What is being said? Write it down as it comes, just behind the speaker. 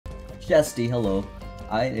Majesty, hello.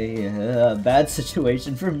 Bad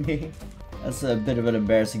situation for me. That's a bit of an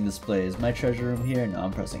embarrassing display. Is my treasure room here? No,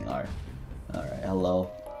 I'm pressing R. Alright,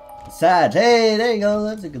 hello. Sag, hey, there you go,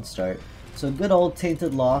 that's a good start. So good old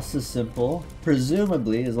Tainted loss is simple.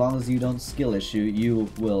 Presumably, as long as you don't skill issue, you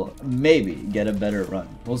will maybe get a better run.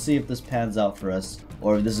 We'll see if this pans out for us,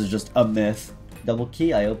 or if this is just a myth. Double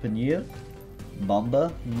key, I open you.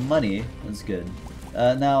 Bomba, money, that's good.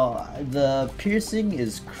 Now, the piercing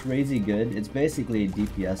is crazy good. It's basically a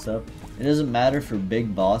DPS up. It doesn't matter for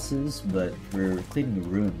big bosses, but for cleaning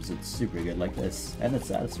rooms, it's super good like this. And it's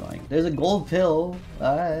satisfying. There's a gold pill.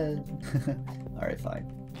 Alright, fine.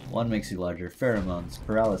 One makes you larger. Pheromones,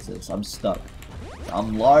 paralysis. I'm stuck.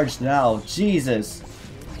 I'm large now. Jesus.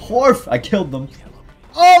 Horf! I killed them.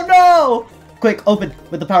 Oh no! Quick, open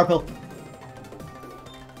with the power pill.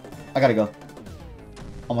 I gotta go.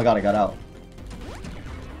 Oh my god, I got out.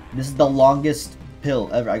 This is the longest pill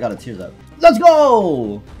ever. I got a tears up. Let's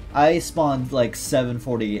go! I spawned like 7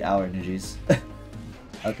 48-hour energies.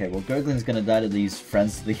 Okay, well, Gurglin's gonna die to these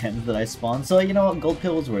friends to the end that I spawned. So, you know what? Gold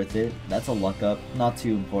pill was worth it. That's a luck up. Not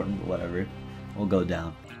too important, but whatever. We'll go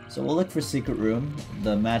down. So we'll look for secret room.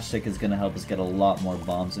 The matchstick is gonna help us get a lot more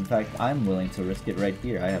bombs. In fact, I'm willing to risk it right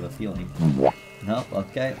here. I have a feeling. Nope,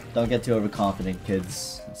 okay. Don't get too overconfident,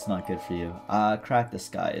 kids. It's not good for you. Crack the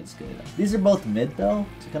sky is good. These are both mid, though.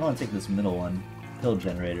 So I kinda wanna take this middle one. Pill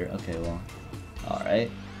generator. Okay, well.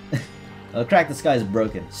 Alright. Crack the sky is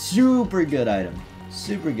broken. Super good item.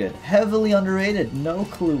 Super good. Heavily underrated. No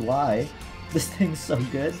clue why. This thing's so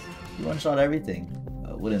good. You one-shot everything.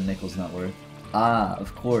 Wooden nickel's not worth. Ah,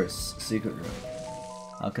 of course. Secret room.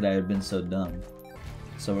 How could I have been so dumb?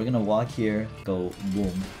 So we're gonna walk here, go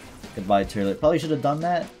boom. Goodbye, Turlet. Probably should have done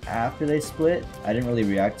that after they split. I didn't really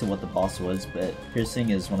react to what the boss was, but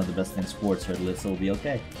piercing is one of the best things for Turlet, so it'll be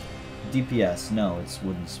okay. DPS. No, it's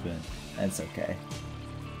wooden spoon. That's okay.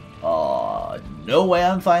 No way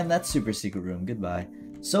I'm fine. That's super secret room. Goodbye.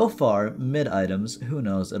 So far, mid items. Who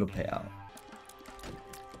knows? It'll pay out.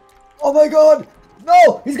 Oh my god!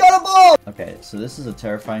 No! He's got a ball! Okay, so this is a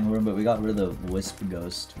terrifying room, but we got rid of the Wisp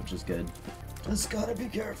ghost, which is good. Just gotta be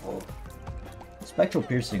careful. Spectral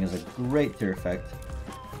piercing is a great tier effect.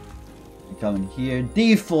 You come in here.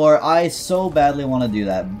 D4. I so badly want to do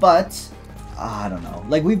that, but I don't know.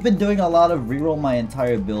 Like, we've been doing a lot of reroll my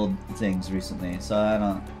entire build things recently, so I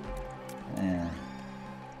don't...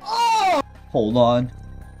 Oh! Hold on.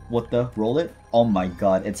 What the? Roll it? Oh my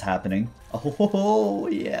god, it's happening. Oh,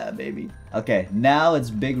 yeah, baby. Okay, now it's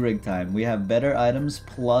big rig time. We have better items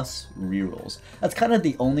plus rerolls. That's kind of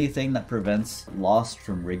the only thing that prevents Lost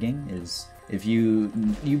from rigging, is if you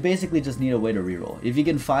basically just need a way to reroll. If you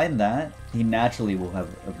can find that, he naturally will have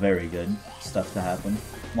a very good stuff to happen.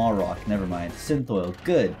 Small rock, never mind. Synth oil,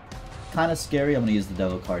 good. Kind of scary. I'm gonna use the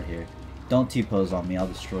devil card here. Don't T-pose on me, I'll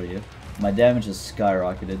destroy you. My damage is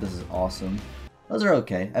skyrocketed. This is awesome. Those are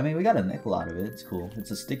okay. I mean, we got a nickel out of it. It's cool.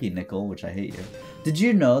 It's a sticky nickel, which I hate you. Did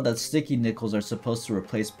you know that sticky nickels are supposed to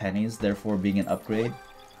replace pennies, therefore being an upgrade?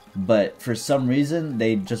 But for some reason,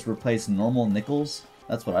 they just replace normal nickels?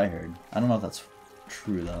 That's what I heard. I don't know if that's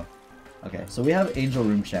true, though. Okay, so we have Angel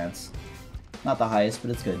Room chance. Not the highest,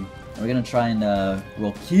 but it's good. And we're gonna try and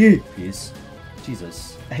roll key piece.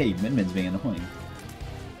 Jesus. Hey, Min Min's being annoying.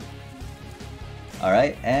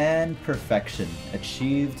 Alright, and perfection.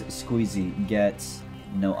 Achieved. Squeezy gets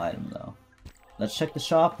no item, though. Let's check the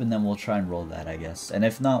shop, and then we'll try and roll that, I guess. And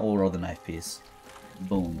if not, we'll roll the knife piece.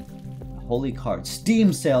 Boom. Holy card.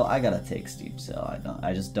 Steam sale. I gotta take Steam sale.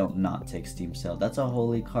 I just don't not take Steam sale. That's a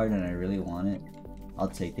holy card, and I really want it. I'll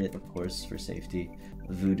take it, of course, for safety.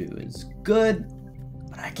 Voodoo is good,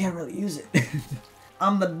 but I can't really use it.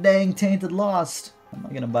 I'm the dang Tainted Lost. Am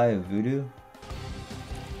I gonna buy a Voodoo?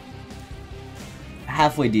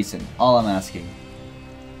 Halfway decent. All I'm asking.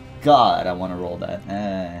 God, I want to roll that.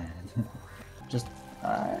 Just...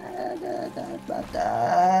 I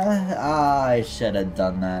should have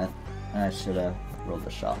done that. I should have rolled the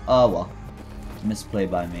shot. Oh well. Misplay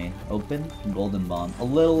by me. Open. Golden Bomb. A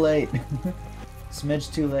little late.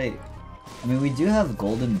 Smidge too late. I mean, we do have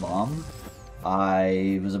Golden Bomb.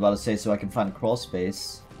 I was about to say so I can find a crawl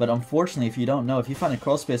space. But unfortunately, if you don't know, if you find a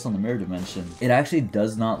crawl space on the mirror dimension, it actually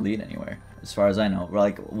does not lead anywhere. As far as I know.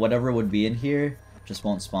 Like, whatever would be in here just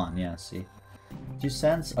won't spawn. Yeah, see? 2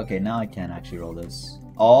 cents? Okay, now I can actually roll this.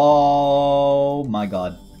 Oh my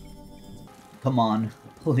god. Come on.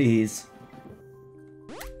 Please.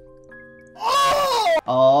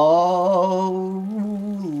 Oh,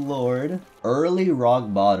 Lord. Early literally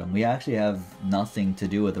rock bottom. We actually have nothing to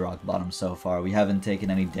do with rock bottom so far. We haven't taken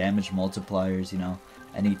any damage multipliers, you know,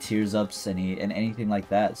 any tears ups, anything like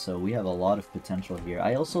that. So we have a lot of potential here.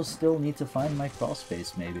 I also still need to find my crawl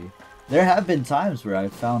space, maybe. There have been times where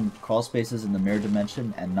I've found crawl spaces in the mirror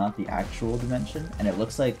dimension and not the actual dimension, and it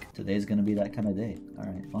looks like today's gonna be that kind of day.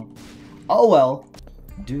 Alright, well. Oh well.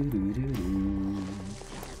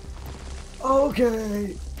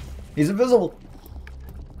 Okay. He's invisible.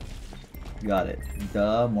 Got it.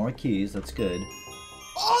 Duh, more keys, that's good.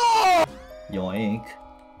 Oh! Yoink.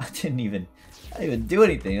 I didn't even do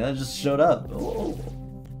anything, I just showed up. Oh.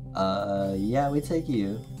 Yeah, we take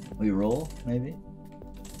you. We roll, maybe?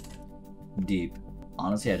 Deep.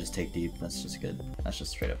 Honestly, I just take deep. That's just good. That's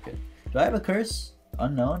just straight up good. Do I have a curse?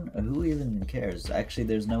 Unknown? Who even cares? Actually,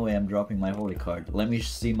 there's no way I'm dropping my holy card. Let me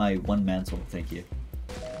see my one mantle. Thank you.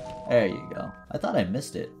 There you go. I thought I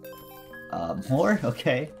missed it. More?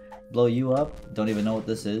 Okay. Blow you up. Don't even know what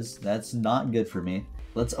this is. That's not good for me.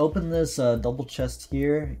 Let's open this double chest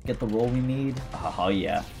here. Get the roll we need. Oh,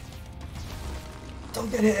 yeah. Don't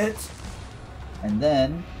get hit! And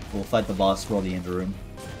then, we'll fight the boss for all the Ender Room.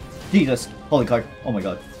 Jesus! Holy card! Oh my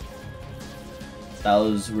god. That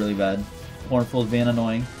was really bad. Cornful's being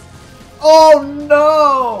annoying. Oh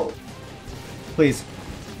no! Please.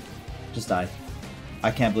 Just die.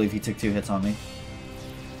 I can't believe he took 2 hits on me.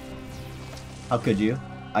 How could you?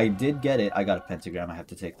 I did get it. I got a pentagram. I have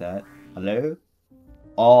to take that. Hello?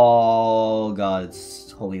 Oh god,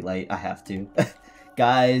 it's Holy Light. I have to.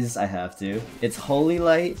 Guys, I have to. It's Holy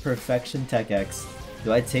Light, Perfection, Tech X.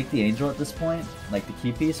 Do I take the angel at this point? Like the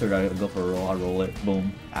key piece, or do I go for a roll? I roll it.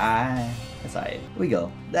 Boom. Ah, that's alright. Here we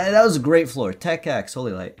go. That was a great floor. Tech X,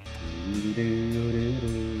 Holy Light.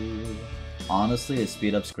 Honestly, a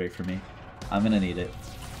speed up's great for me. I'm gonna need it.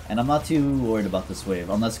 And I'm not too worried about this wave,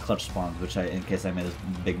 unless clutch spawns, which in case I made a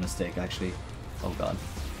big mistake, actually. Oh god.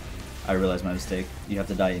 I realized my mistake. You have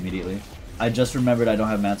to die immediately. I just remembered I don't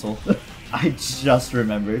have Mantle. I just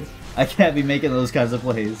remembered. I can't be making those kinds of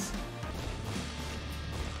plays.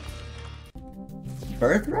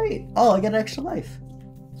 Birthright? Oh, I get an extra life.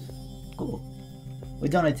 Cool. We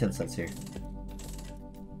donate 10 cents here.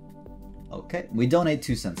 Okay, we donate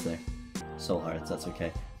 2 cents there. Soul hearts, that's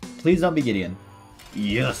okay. Please don't be Gideon.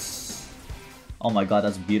 Yes! Oh my god,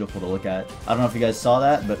 that's beautiful to look at. I don't know if you guys saw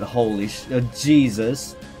that, but holy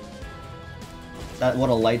Jesus. What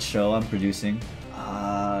a light show I'm producing.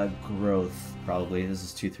 Growth, probably. This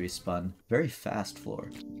is 2-3 spun. Very fast floor.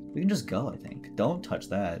 We can just go, I think. Don't touch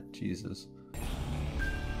that. Jesus.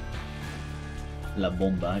 La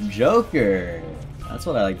Bomba. Joker! That's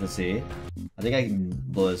what I like to see. I think I can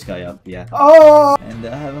blow this guy up, yeah. Oh! And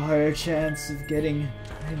I have a higher chance of getting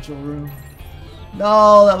Angel Room.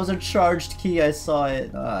 No, that was a charged key, I saw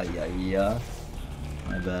it. Ah, yeah.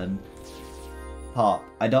 My bad. Pop.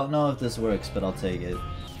 I don't know if this works, but I'll take it.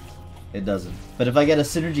 It doesn't. But if I get a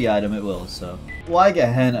synergy item, it will, so. Why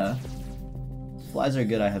Gehenna? Flies are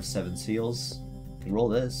good, I have 7 seals. I can roll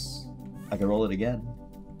this. I can roll it again.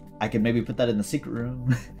 I can maybe put that in the secret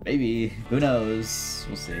room. Maybe. Who knows?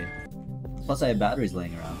 We'll see. Plus I have batteries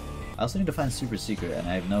laying around. I also need to find super secret, and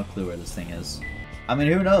I have no clue where this thing is. I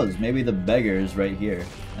mean, who knows? Maybe the beggar is right here,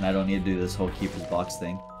 and I don't need to do this whole keeper's box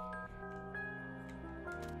thing.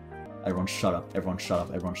 Everyone shut up. Everyone shut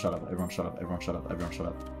up. Everyone shut up. Everyone shut up. Everyone shut up. Everyone shut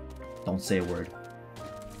up. Don't say a word.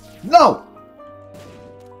 No!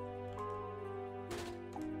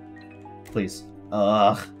 Please.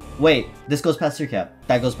 Wait. This goes past your cap.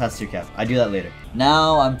 That goes past your cap. I do that later.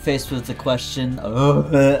 Now I'm faced with the question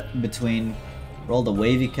between roll the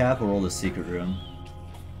wavy cap or roll the secret room.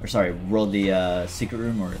 Or sorry, roll the secret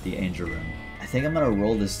room or the angel room. I think I'm gonna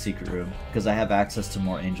roll this secret room because I have access to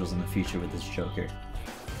more angels in the future with this Joker.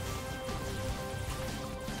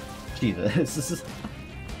 Jesus.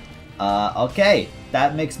 Okay.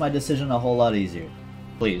 That makes my decision a whole lot easier.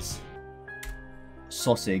 Please.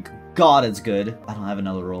 Sosig. God, it's good. I don't have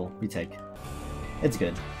another roll. We take. It's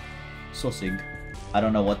good. Sosig. I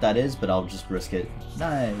don't know what that is, but I'll just risk it.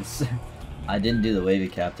 Nice. I didn't do the wavy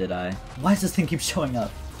cap, did I? Why does this thing keep showing up?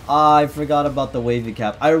 I forgot about the wavy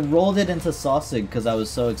cap. I rolled it into Sosig because I was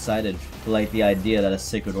so excited for like the idea that a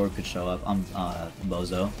sacred orb could show up. I'm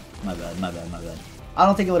bozo. My bad. I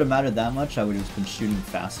don't think it would have mattered that much. I would have been shooting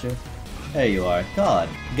faster. There you are. God.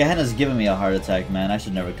 Gehenna's giving me a heart attack, man. I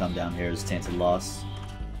should never come down here as Tainted loss.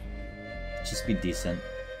 Just be decent.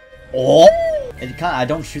 Oh! I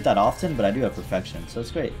don't shoot that often, but I do have perfection, so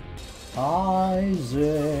it's great.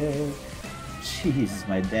 Isaac. Jeez,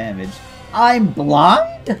 my damage. I'm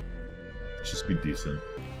blind? Just be decent.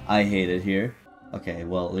 I hate it here. Okay,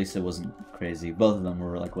 well, at least it wasn't crazy. Both of them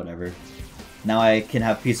were like, whatever. Now I can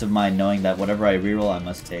have peace of mind knowing that whatever I reroll, I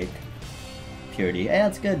must take. Purity. Eh,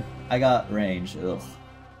 that's good. I got range. Ugh.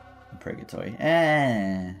 Purgatory.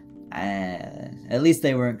 At least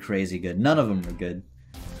they weren't crazy good. None of them were good.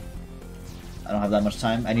 I don't have that much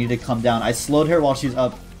time. I need to come down. I slowed her while she's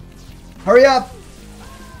up. Hurry up!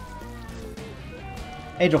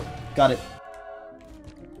 Angel. Got it.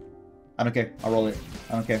 I don't care. I'll roll it.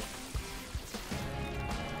 I don't care.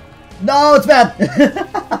 No, it's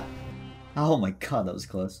bad! Oh my god, that was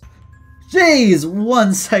close. Jeez!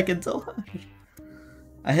 1 second to watch.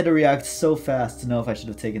 I had to react so fast to know if I should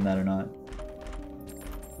have taken that or not.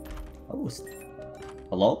 Oh,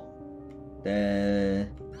 hello?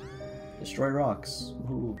 Destroy rocks.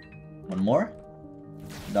 Ooh. One more?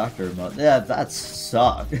 Doctor remote. Yeah, that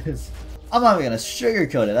sucks. I'm not even gonna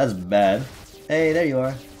sugarcoat it. That's bad. Hey, there you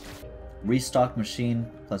are. Restock machine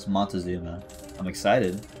plus Montezuma. I'm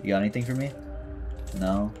excited. You got anything for me?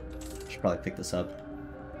 No. Should probably pick this up.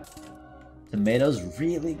 Tomatoes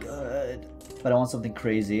really good. But I want something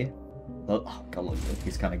crazy. Oh, God, look,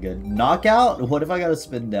 he's kind of good. Knockout? What if I got a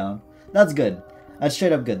spin down? That's good. That's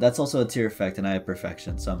straight up good. That's also a tier effect, and I have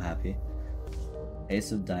perfection, so I'm happy.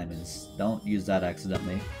 Ace of Diamonds. Don't use that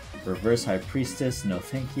accidentally. Reverse High Priestess. No,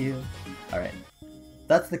 thank you. Alright.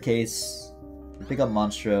 That's the case. We'll pick up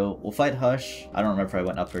Monstro. We'll fight Hush. I don't remember if I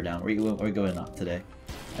went up or down. We're going up today.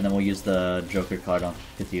 And then we'll use the Joker card on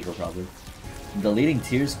Cathedral, probably. Deleting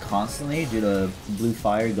tears constantly due to Blue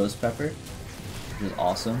Fire Ghost Pepper, which is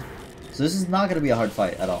awesome. So this is not going to be a hard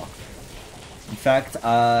fight at all. In fact,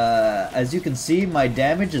 as you can see, my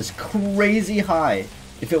damage is crazy high,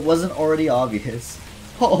 if it wasn't already obvious.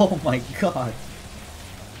 Oh my god.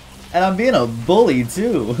 And I'm being a bully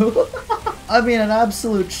too. I mean, an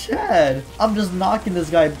absolute Chad. I'm just knocking this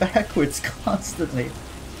guy backwards constantly.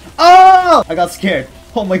 Oh! I got scared.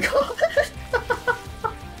 Oh my god.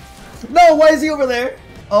 No, why is he over there?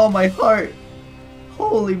 Oh, my heart.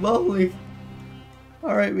 Holy moly.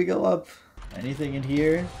 Alright, we go up. Anything in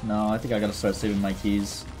here? No, I think I gotta start saving my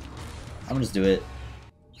keys. I'm gonna just do it.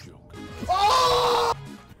 Oh!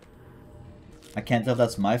 I can't tell if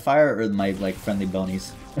that's my fire or my, like, friendly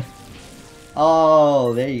bonies.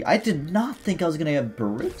 Oh, there you go. I did not think I was gonna get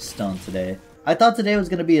Brimstone today. I thought today was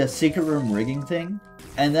gonna be a secret room rigging thing.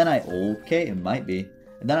 And then okay, it might be.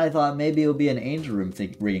 And then I thought maybe it would be an angel room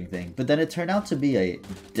rigging thing, but then it turned out to be a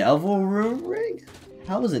devil room rig?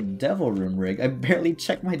 How was it devil room rig? I barely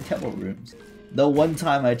check my devil rooms. The one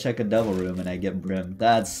time I check a devil room and I get Brim.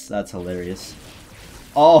 That's hilarious.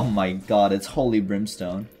 Oh my god, it's Holy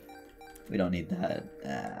Brimstone. We don't need that.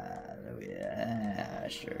 Yeah,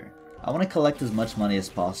 sure. I want to collect as much money as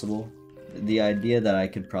possible. The idea that I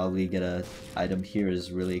could probably get an item here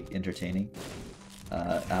is really entertaining.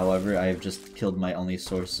 However, I have just killed my only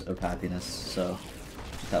source of happiness, so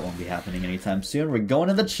that won't be happening anytime soon. We're going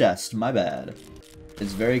to the chest, my bad.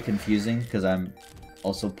 It's very confusing because I'm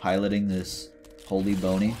also piloting this Holy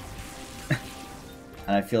Bony.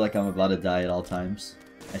 And I feel like I'm about to die at all times.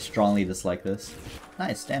 I strongly dislike this.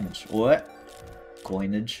 Nice damage. What?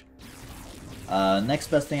 Coinage. Next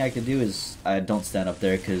best thing I could do is I don't stand up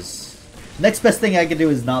there because... Next best thing I can do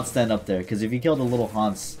is not stand up there, because if you kill the little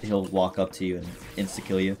Haunts, he'll walk up to you and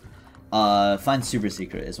insta-kill you. Find Super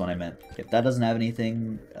Secret is what I meant. If that doesn't have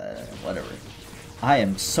anything, whatever. I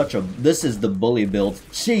am such a... This is the bully build.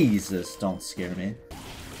 Jesus, don't scare me.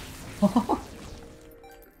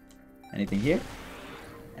 Anything here?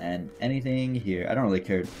 And anything here. I don't really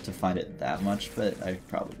care to find it that much, but I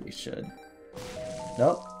probably should.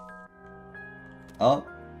 Nope. Oh,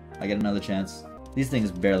 I get another chance. These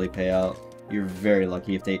things barely pay out. You're very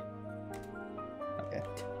lucky if they... Okay.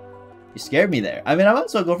 You scared me there. I mean, I might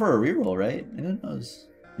as well go for a reroll, right? Who knows?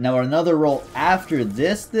 Now another roll after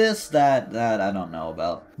that I don't know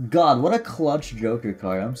about. God, what a clutch Joker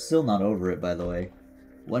card. I'm still not over it, by the way.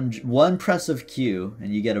 One press of Q,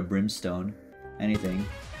 and you get a Brimstone. Anything.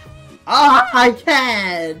 Ah, I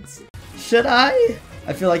can't! Should I?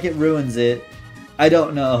 I feel like it ruins it. I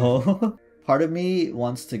don't know. Part of me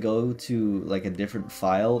wants to go to like a different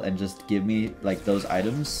file and just give me like those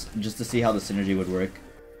items just to see how the synergy would work.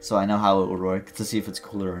 So I know how it would work, to see if it's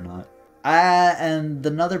cooler or not. And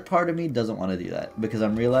another part of me doesn't want to do that because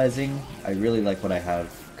I'm realizing I really like what I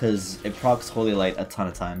have because it procs Holy Light a ton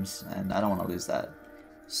of times and I don't want to lose that.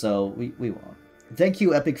 So we won't. Thank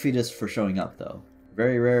you Epic Fetus for showing up though.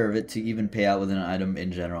 Very rare of it to even pay out with an item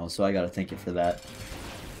in general, so I gotta thank you for that.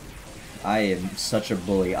 I am such a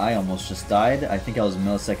bully. I almost just died. I think I was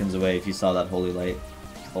milliseconds away if you saw that Holy Light.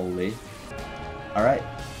 Holy. Alright.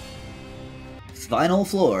 Final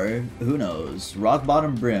floor. Who knows? Rock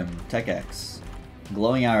Bottom Brim. Tech X.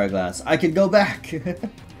 Glowing Hourglass. I could go back!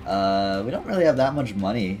 We don't really have that much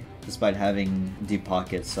money, despite having deep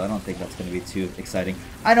pockets, so I don't think that's going to be too exciting.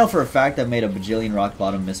 I know for a fact I've made a bajillion rock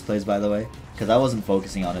bottom misplays, by the way, because I wasn't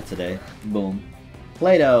focusing on it today. Boom.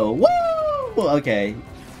 Play-Doh! Woo! Okay,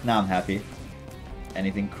 now I'm happy.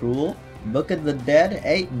 Anything cruel? Book of the Dead?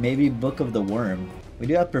 Hey, maybe Book of the Worm. We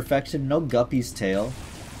do have Perfection, no Guppy's Tail.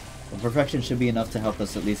 But Perfection should be enough to help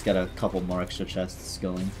us at least get a couple more extra chests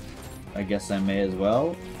going. I guess I may as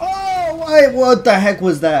well. Oh, wait, what the heck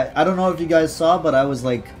was that? I don't know if you guys saw, but I was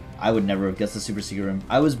like, I would never have guessed the Super Secret Room.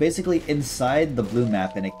 I was basically inside the blue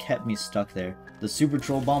map and it kept me stuck there. The Super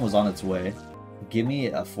Troll Bomb was on its way. Give me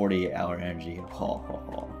a 48-hour energy. Ho, ho,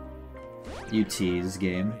 ho. You tease,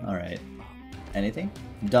 game. Alright. Anything?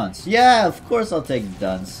 Dunce. Yeah, of course I'll take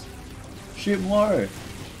Dunce. Shoot more.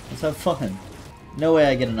 Let's have fun. No way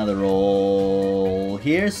I get another roll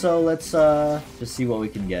here, so let's just see what we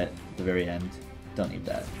can get at the very end. Don't need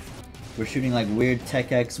that. We're shooting like weird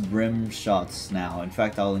Tech X Brim shots now. In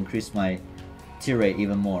fact, I'll increase my tier rate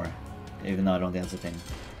even more. Even though I don't think that's a thing.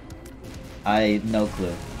 No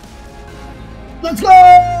clue. Let's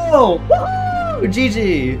go! Woohoo!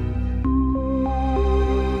 GG!